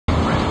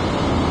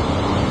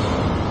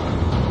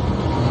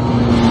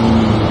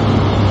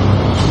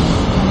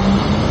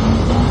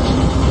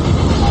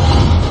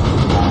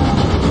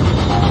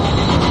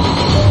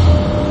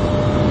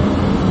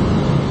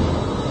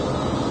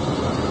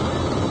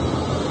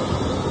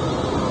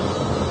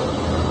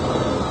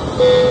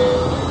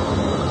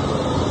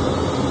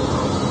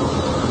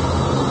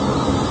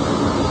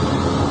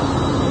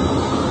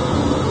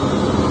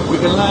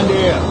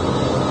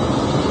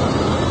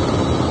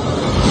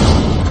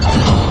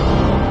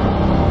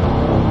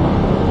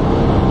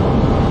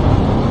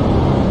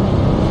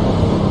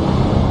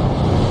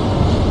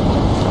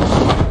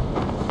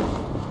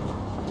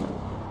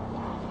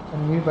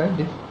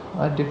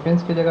आज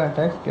डिफेंस की जगह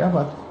अटैक, क्या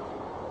बात है,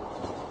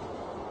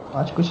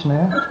 आज कुछ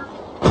नया।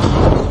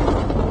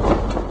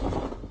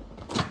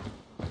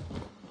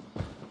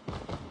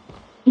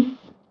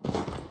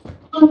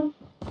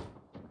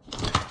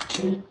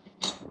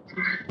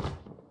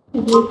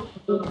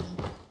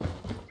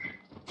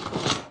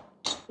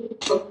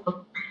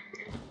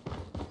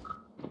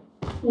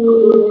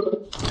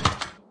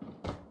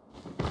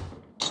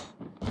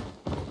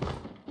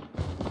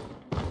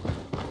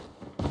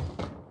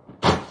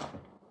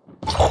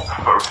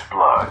 First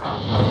blood.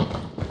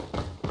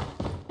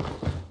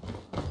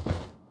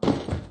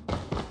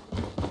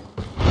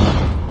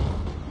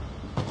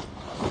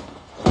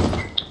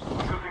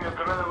 Using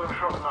adrenaline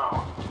shot now.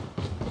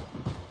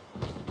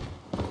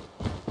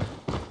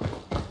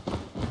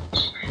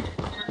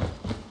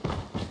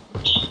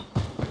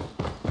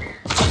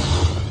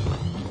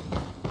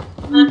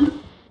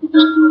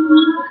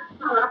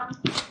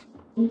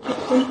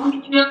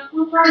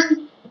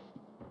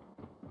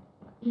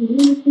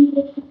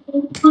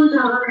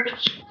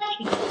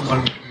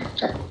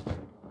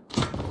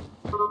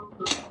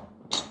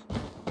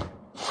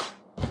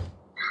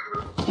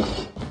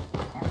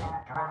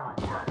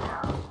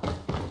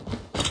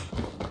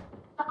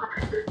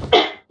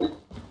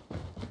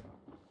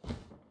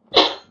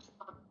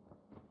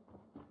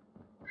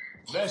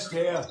 Vest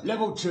here,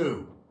 level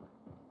 2.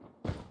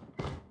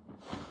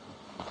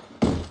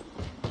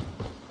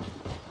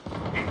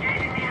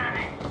 Engaging the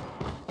enemy.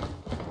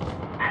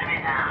 Enemy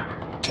down.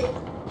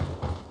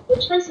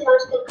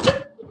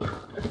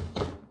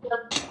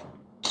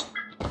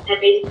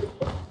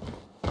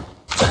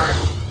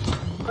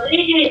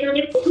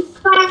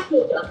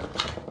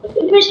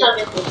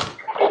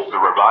 The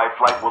revived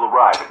flight will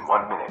arrive in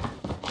 1 minute.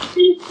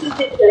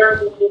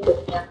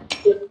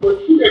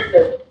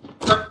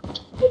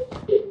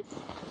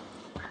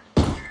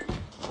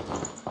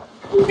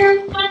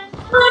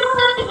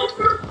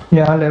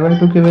 यहाँ लेवल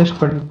 2 की वेस्ट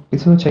पड़ी,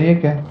 किसी को चाहिए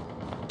क्या?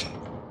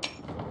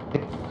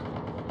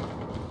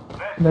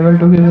 लेवल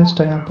 2 की वेस्ट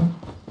है यहाँ पे,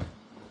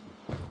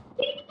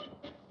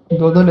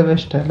 दो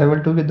वेस्ट है, लेवल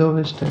 2 की 2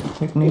 वेस्ट है,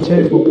 एक नीचे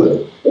एक ऊपर।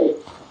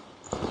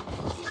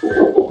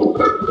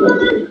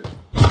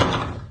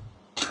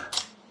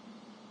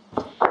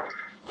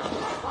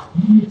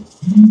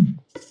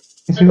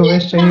 किसी को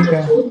वेस्ट चाहिए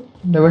क्या?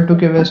 लेवल 2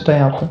 की वेस्ट है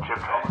यहाँ पे,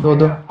 दो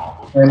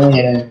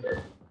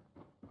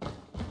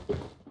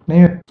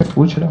नहीं, मैं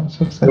पूछ रहा हूँ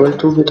सबसे। लेवल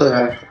 2 की तो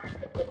है।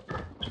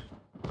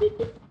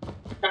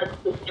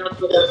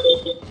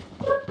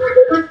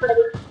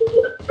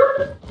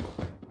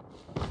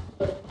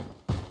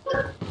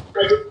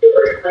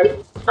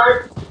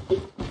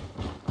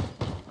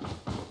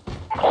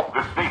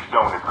 The safe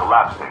zone is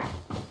collapsing.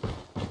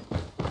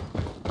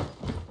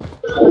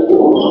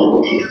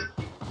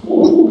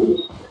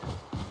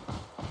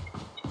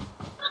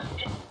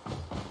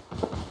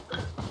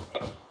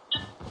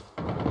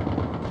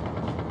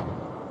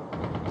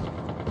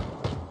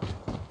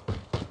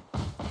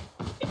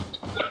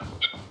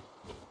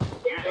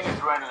 Using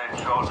adrenaline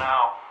shot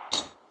now.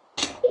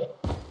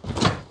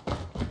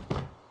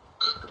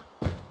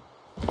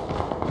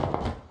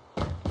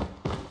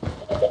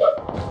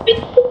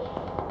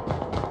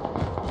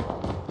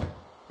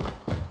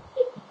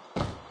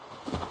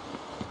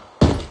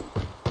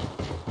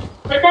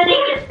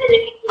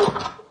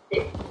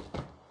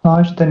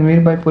 आज तनवीर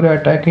भाई पूरे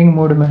अटैकिंग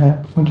मोड में है,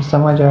 मुझे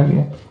समझ आ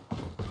गया।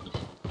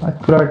 आज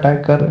पूरा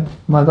अटैक कर रहे हैं,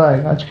 मजा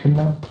आएगा आज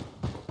खेलने में।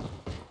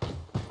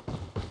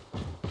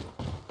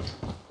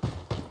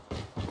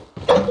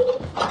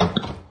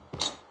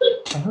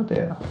 हेलो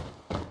तेरा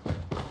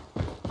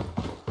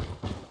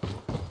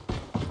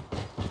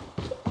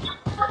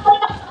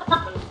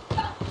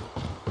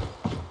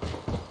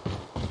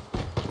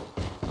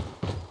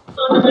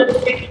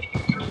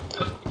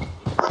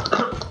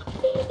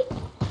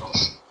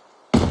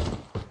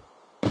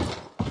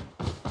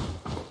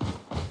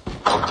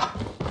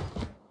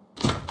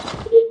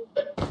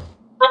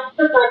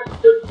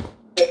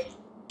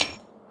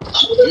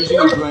Using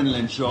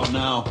adrenaline shot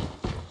now.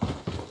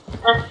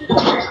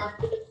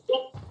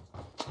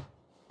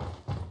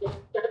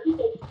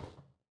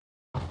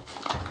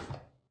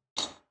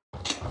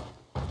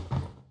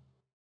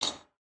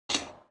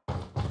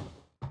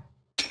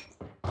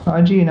 आ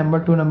जाइए, नंबर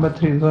 2 नंबर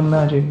 3 जोन में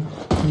आ जाइए,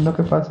 हम लोग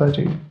के पास आ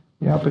जाइए।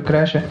 यहाँ पे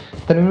क्रैश है।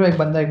 तनवीर भाई,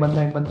 एक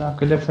बंदा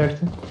आपके लेफ्ट साइड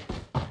से।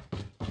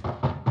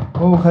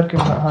 वो घर के,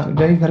 हाँ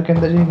जाइए, घर के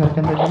अंदर जाइए, घर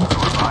के अंदर जाइए।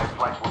 Revived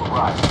flight will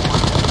arrive.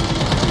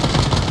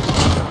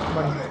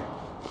 बढ़िया।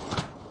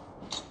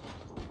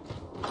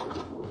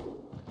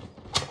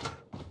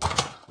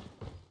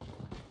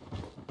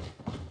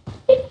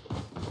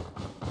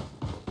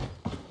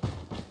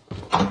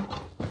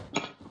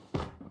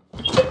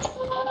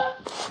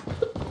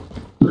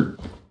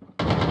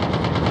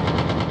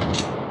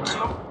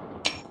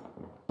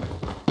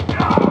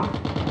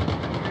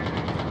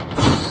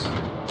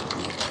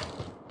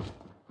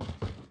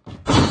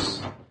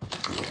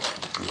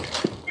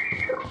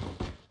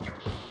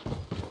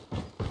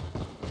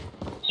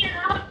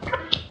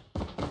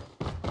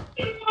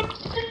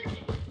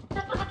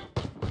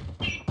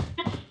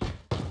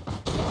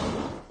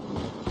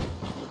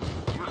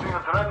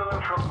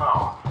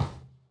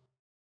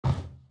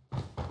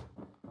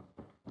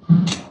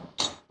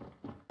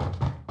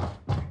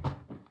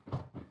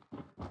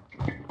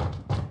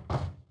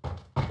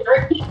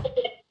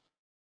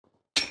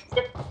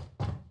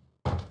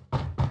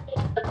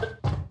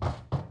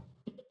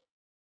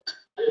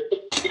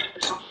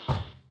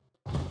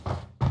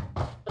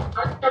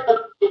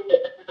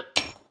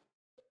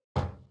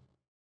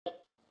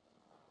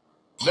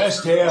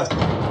 Vest here.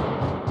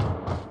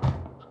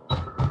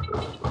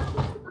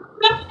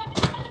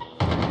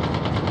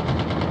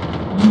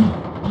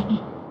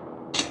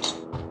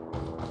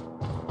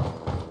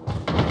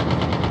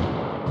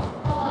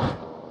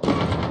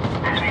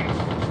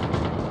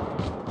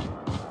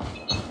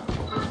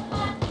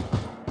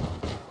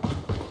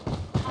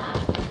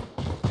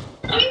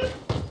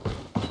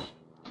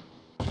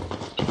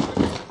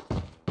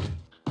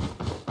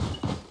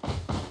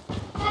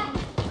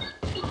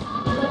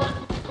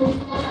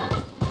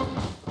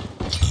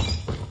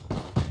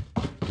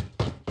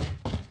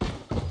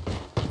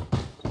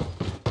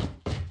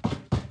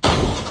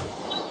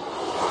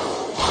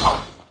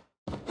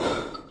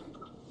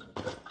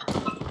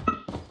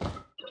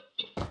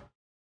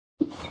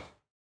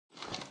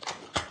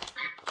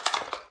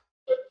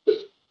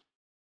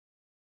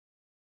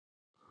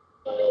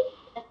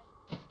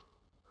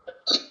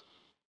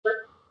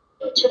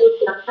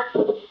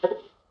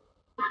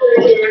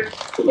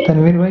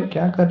 तनवीर भाई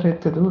क्या कर रहे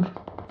थे दूर?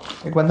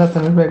 एक बंदा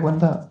तनवीर भाई, एक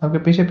बंदा आपके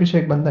पीछे पीछे,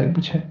 एक बंदा एक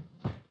पीछे।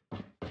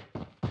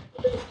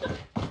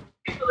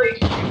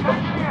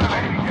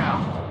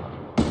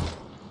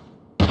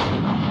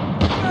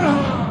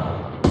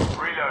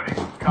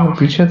 वो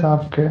पीछे था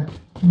आपके।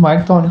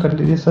 माइक तो ऑन कर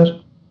लीजिए सर।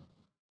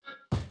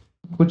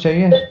 कुछ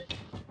चाहिए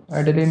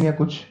एडेलिन या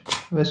कुछ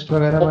वेस्ट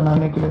वगैरह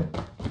बनाने के लिए?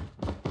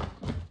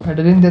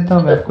 एडेलिन देता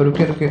हूँ मैं आपको,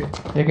 रुके रुके,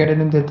 एक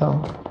एडेलिन देता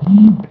हूँ।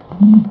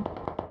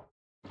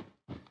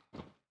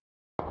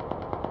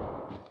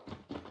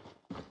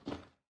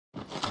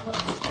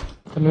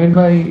 तनवीर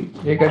भाई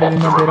एक एडेलिन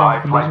The दे रहा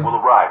revived flight will हूँ,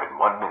 arrive in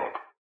 1 minute.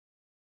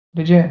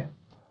 लीजिए।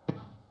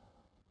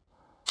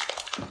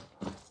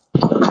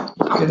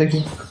 ये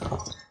देखिए।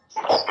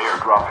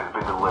 Airdrop has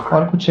been delivered.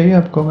 और कुछ चाहिए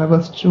आपको? मैं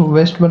बस जो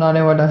वेस्ट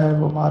बनाने वाला है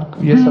वो मार्क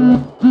ये सब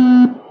है।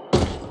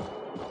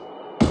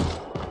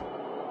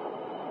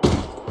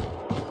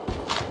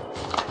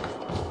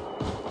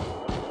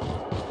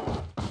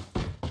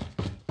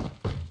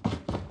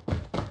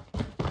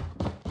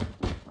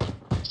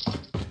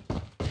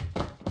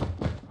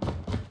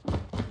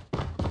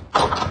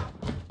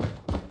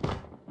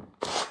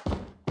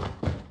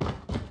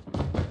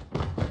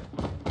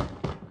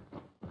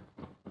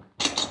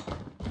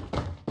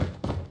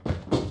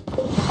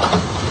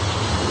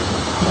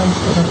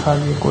 खा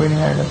लिए, कोई नहीं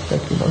ऐड लगता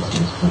कि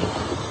लॉस इस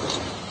पर।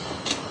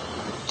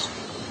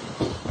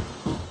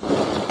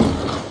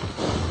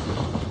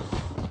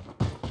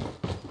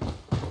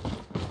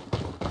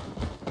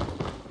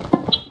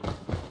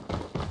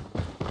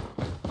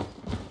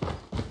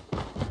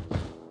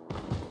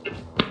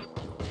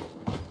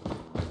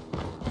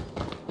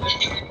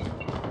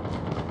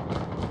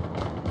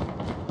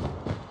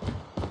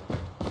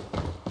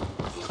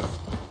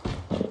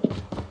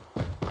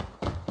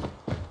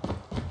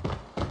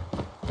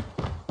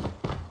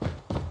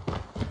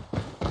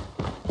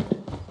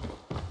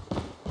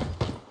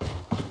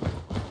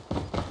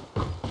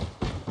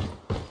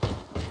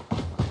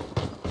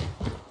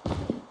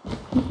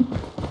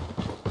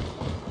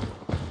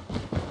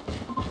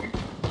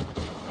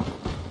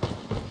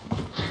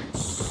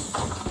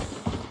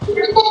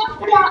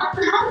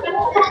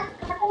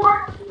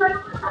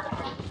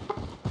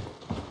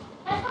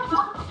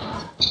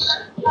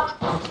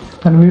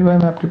 तनवीर भाई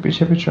मैं आपके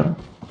पीछे पीछे हूँ।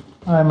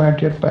 I am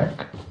at your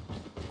back.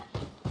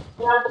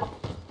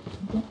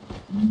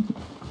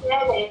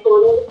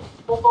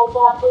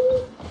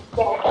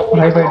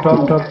 भाई भाई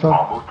drop drop drop,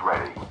 Almost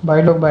ready.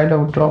 भाई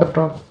लोग ड्रॉप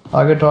ड्रॉप,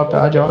 आगे ड्रॉप है,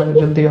 आ जाओ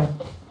जल्दी आओ।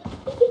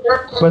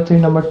 नंबर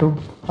 3 नंबर 2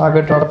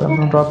 आगे ड्रॉप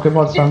है, ड्रॉप के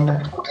बहुत सामने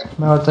है,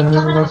 मैं और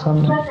तनवीर के बहुत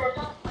सामने।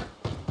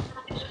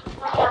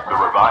 The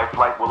revived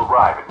flight will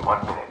arrive in 1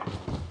 minute.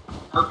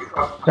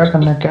 क्या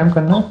करना है? कैम्प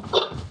करना है?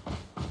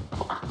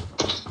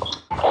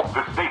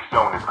 The safe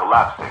zone is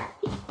collapsing.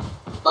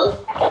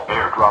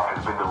 Airdrop has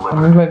been delivered.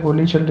 Tanveer भाई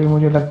गोली चल रही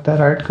मुझे लगता है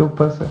राइट के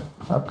ऊपर से,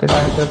 आपके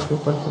दाएं तरफ के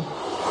ऊपर से।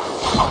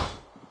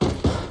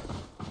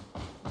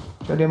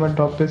 चलिए मैं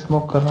ड्रॉप पे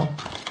स्मोक कर रहा हूँ,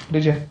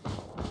 लीजिए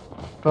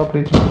ड्रॉप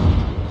लीजिए।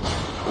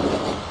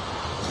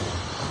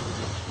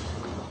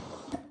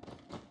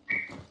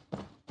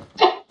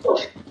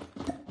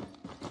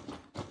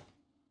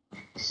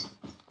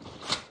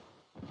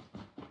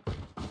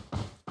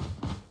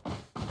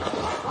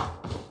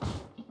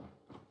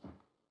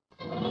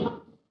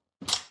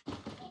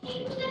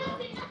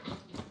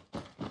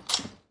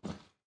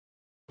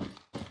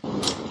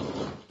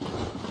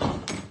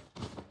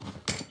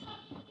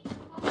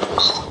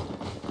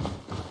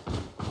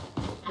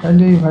 फैल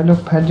जाइए भाई लोग,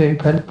 फैल जाइए,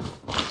 फैल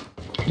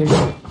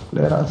जाइए,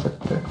 प्लेयर आ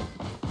सकते हैं।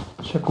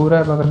 शकूरा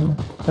है बगल में।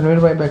 तनवीर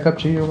भाई बैकअप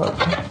चाहिए होगा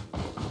आपको।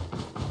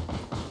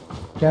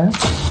 क्या है?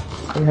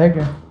 कोई है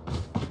क्या?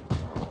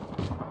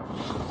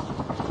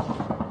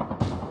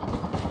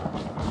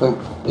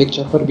 एक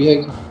चॉपर भी है।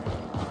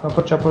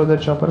 चॉपर चॉपर उधर,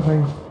 चॉपर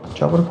भाई,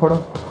 chopper फोड़ो।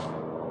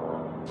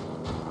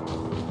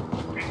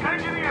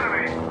 Engaging the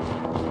enemy.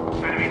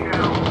 Enemy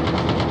down.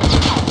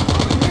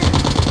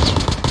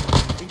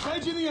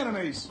 Engaging the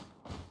enemies.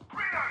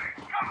 Reloading.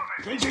 Cover me.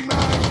 Changing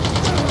mag.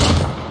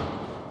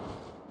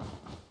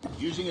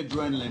 Using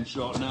adrenaline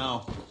shot now.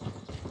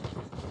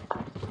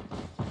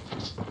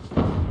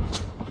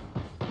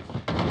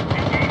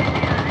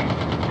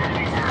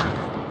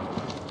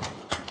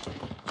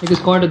 एक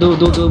स्क्वाड है,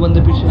 दो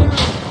बंदे पीछे हैं।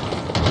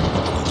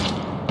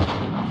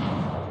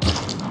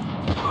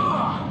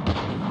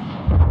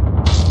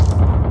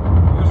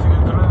 Using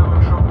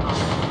adrenaline shock now.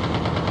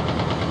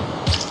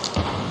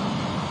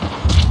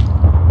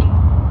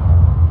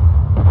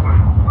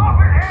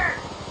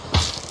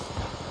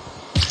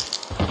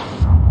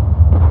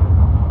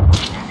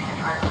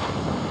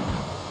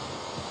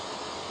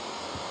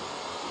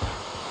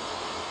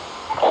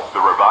 The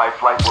revived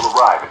flight will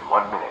arrive in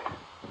 1 minute.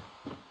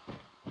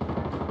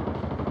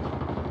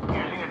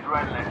 Using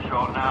adrenaline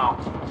shot now.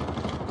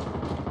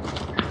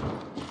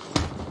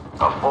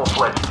 A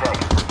full-fledged tank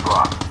has been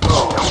dropped.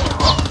 Don't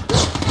give up.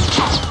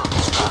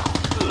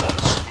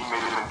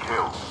 Teammate has been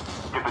killed.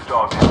 Get the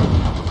dog down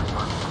and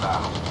return to the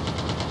battle.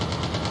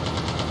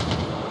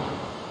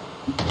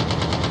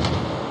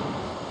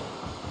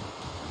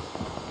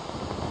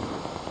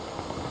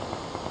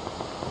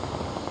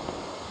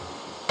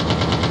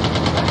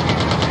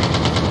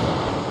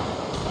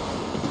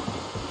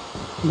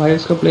 भाई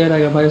उसका player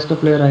आएगा, भाई उसका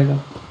player आएगा।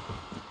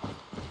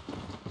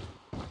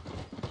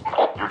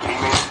 Your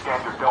teammate has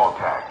scanned your dog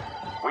tag.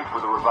 Wait for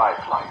the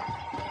revived flight.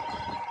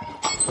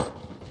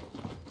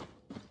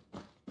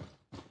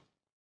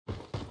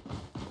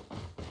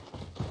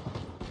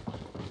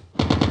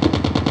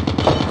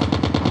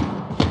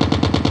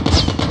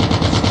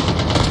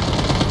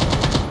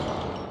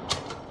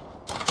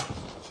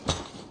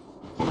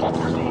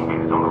 Your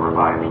teammate is on the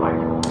revived flight.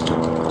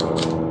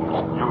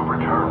 You have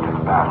returned to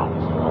the battle.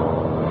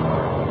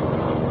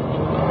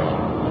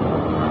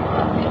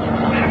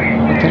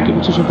 पत्थर के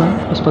पीछे छुपा है,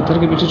 उस पत्थर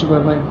के पीछे छुपा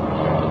है भाई,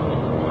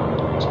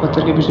 उस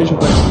पत्थर के पीछे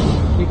छुपा है।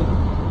 ठीक है,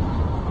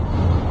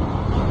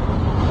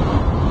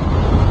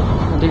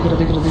 देख रहा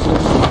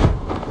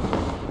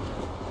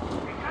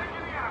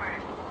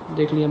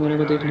देख लिया, मेरे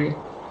को देख लिया।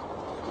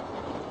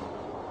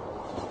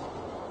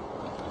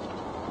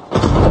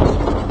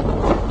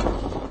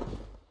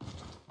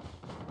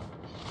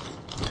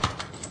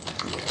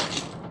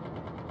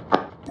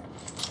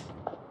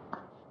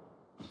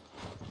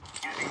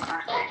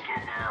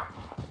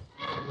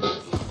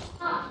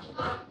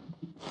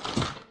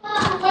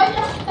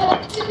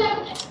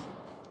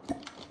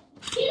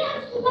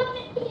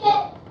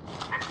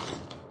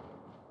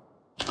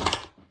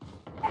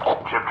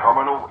 Chip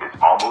terminal is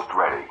almost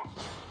ready.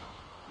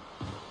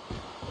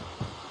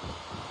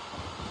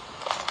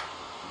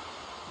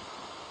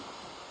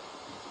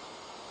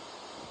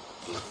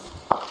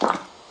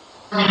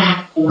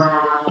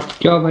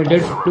 क्या भाई,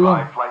 डेड The हुआ?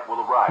 revived flight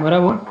will arrive मरा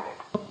in वो? 1 minute.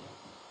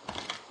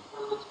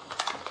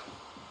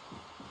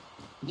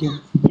 क्या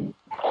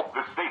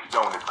The safe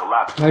zone is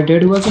collapsing. भाई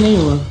डेड हुआ कि नहीं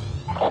हुआ?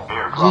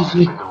 Airdrop has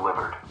ji. been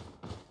delivered.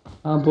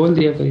 हाँ बोल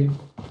दिया करिए।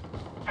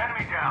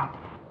 Enemy down.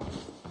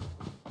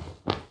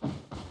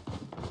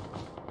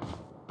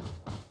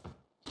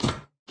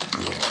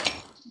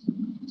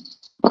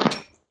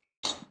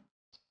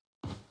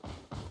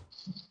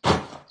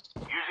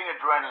 Using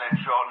adrenaline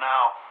shot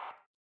now.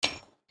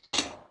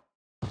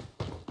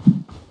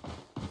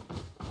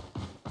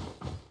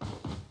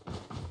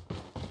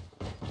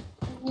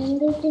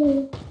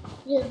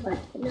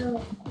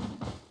 No.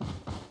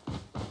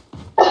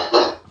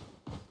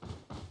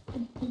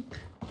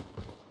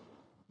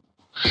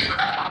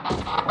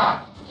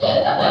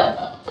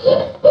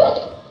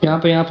 यहाँ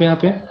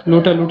पे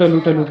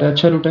लूटा,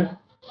 अच्छा लूटा।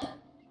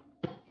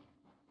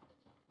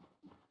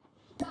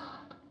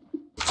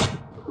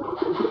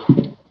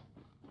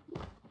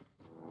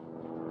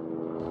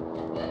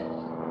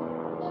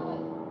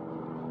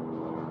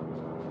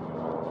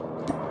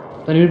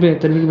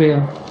 तनवीर भैया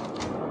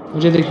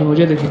मुझे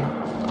देखिए।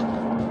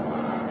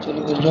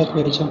 चलो गुजरात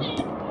में अच्छा।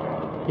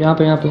 यहाँ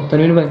पे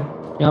तनवीर भाई,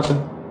 यहाँ पे,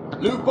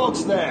 Loot box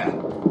there.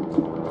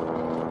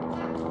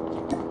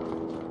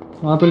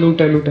 वहाँ पे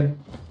लूट है।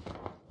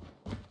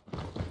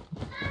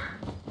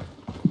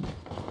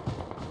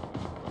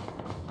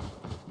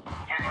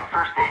 Using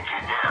first aid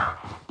kit now.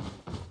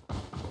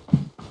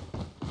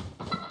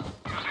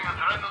 Using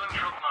adrenaline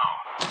shot now.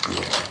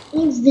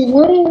 It's the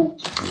one.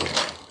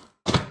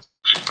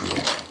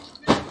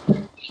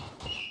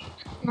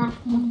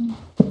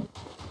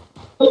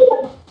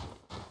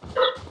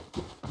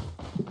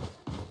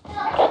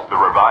 The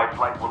revived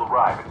flight will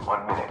arrive in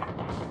 1 minute.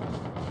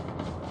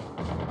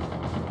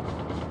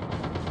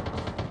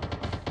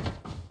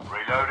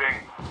 Reloading.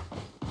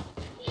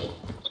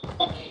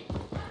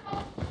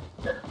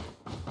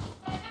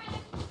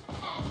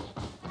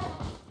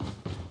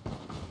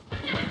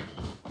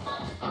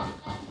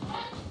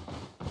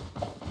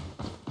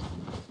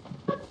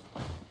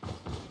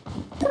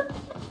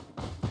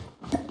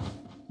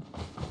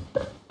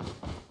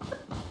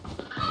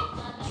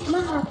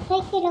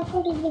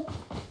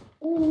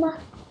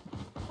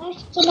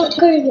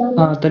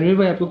 हाँ तनवीर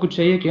भाई, आपको कुछ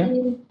चाहिए क्या?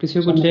 किसी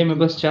को कुछ चाहिए? मैं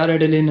बस 4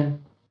 एडेलिन है,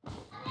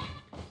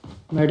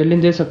 मैं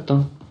एडेलिन दे सकता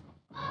हूँ।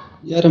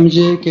 यार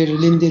मुझे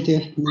कैरोलिन देते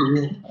हैं।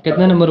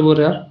 कितना नंबर बोल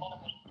रहे हैं आप?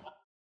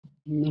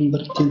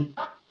 नंबर 3।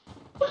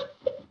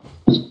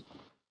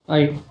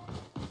 आई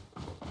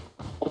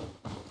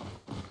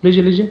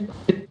लीजिए।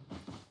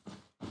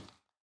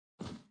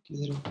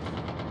 किधर है?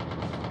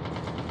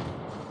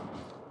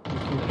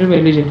 फिर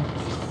ले लीजिए।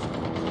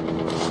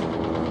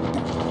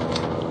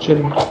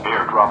 चलिए।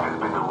 Airdrop has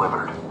been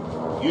delivered.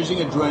 Using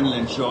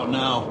adrenaline shot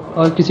now.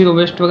 और किसी को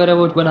वेस्ट वगैरह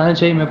वो बनाना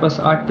चाहिए, मेरे पास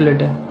 8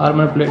 प्लेट है,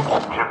 armour plate.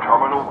 Chip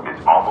terminal is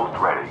almost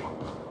ready.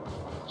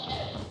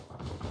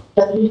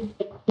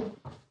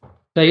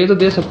 चाहिए तो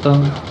दे सकता हूँ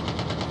मैं।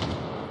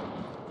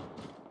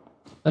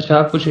 अच्छा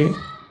आपको चाहिए,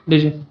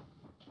 लीजिए।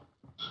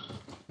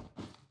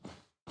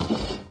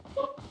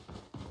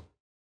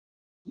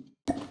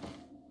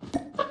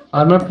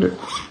 आर्मर प्लेट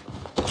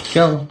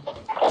क्या हो?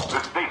 The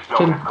safe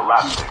zone is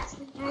collapsing.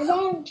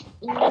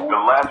 The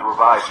lad's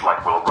revived flight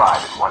will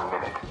arrive in 1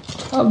 minute.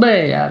 अबे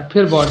यार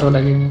फिर बॉट वाला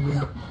गेम हो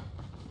गया।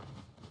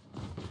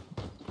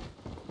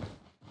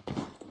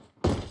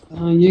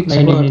 हाँ ये एक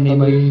नहीं नहीं स्क्वाड नहीं था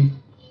भाई,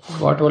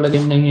 बॉट वाला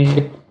गेम नहीं है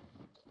ये।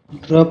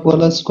 ड्रॉप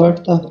वाला स्क्वाड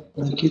था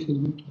बाकी तो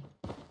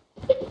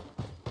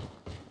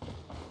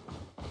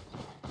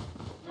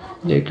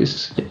ये किस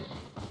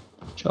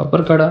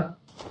चॉपर खड़ा।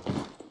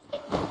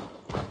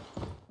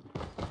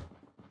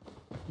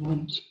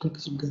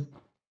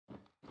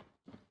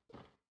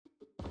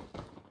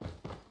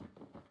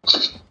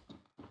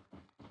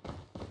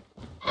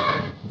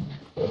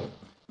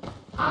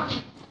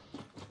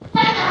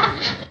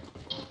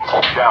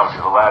 Down to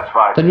the last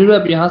 5. Tanveer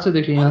आप यहाँ से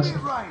देखिए,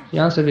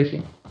 यहाँ से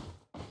देखिए,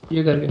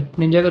 ये करके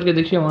निंजा करके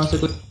देखिए, वहाँ से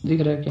कुछ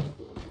दिख रहा है क्या?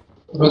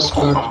 पूरा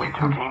स्क्वाड Only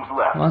 2 teams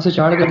left. वहाँ से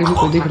चाड़ कर देखिए,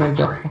 कोई दिख रहा है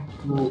क्या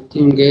आपको?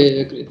 तीन गए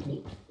एक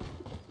रहते।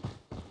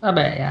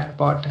 अबे यार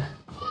बॉट है।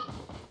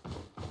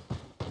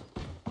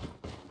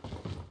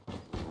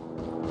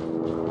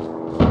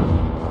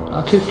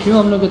 आखिर क्यों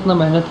हम लोग इतना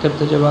मेहनत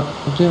करते जब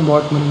मुझे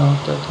बॉट मिलना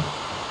होता था।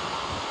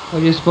 और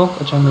ये स्मोक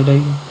अच्छा मिला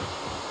ही,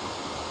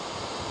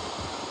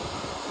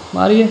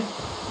 मारिए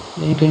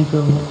यहीं कहीं पे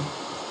होंगे।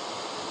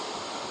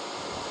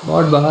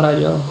 बॉट बाहर आ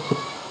जाओ।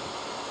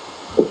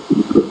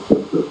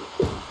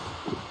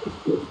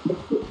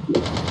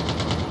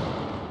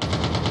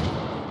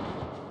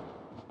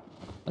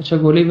 अच्छा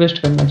गोली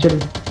वेस्ट करना, चलो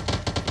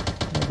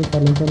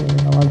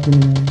आवाज भी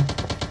नहीं आएगी।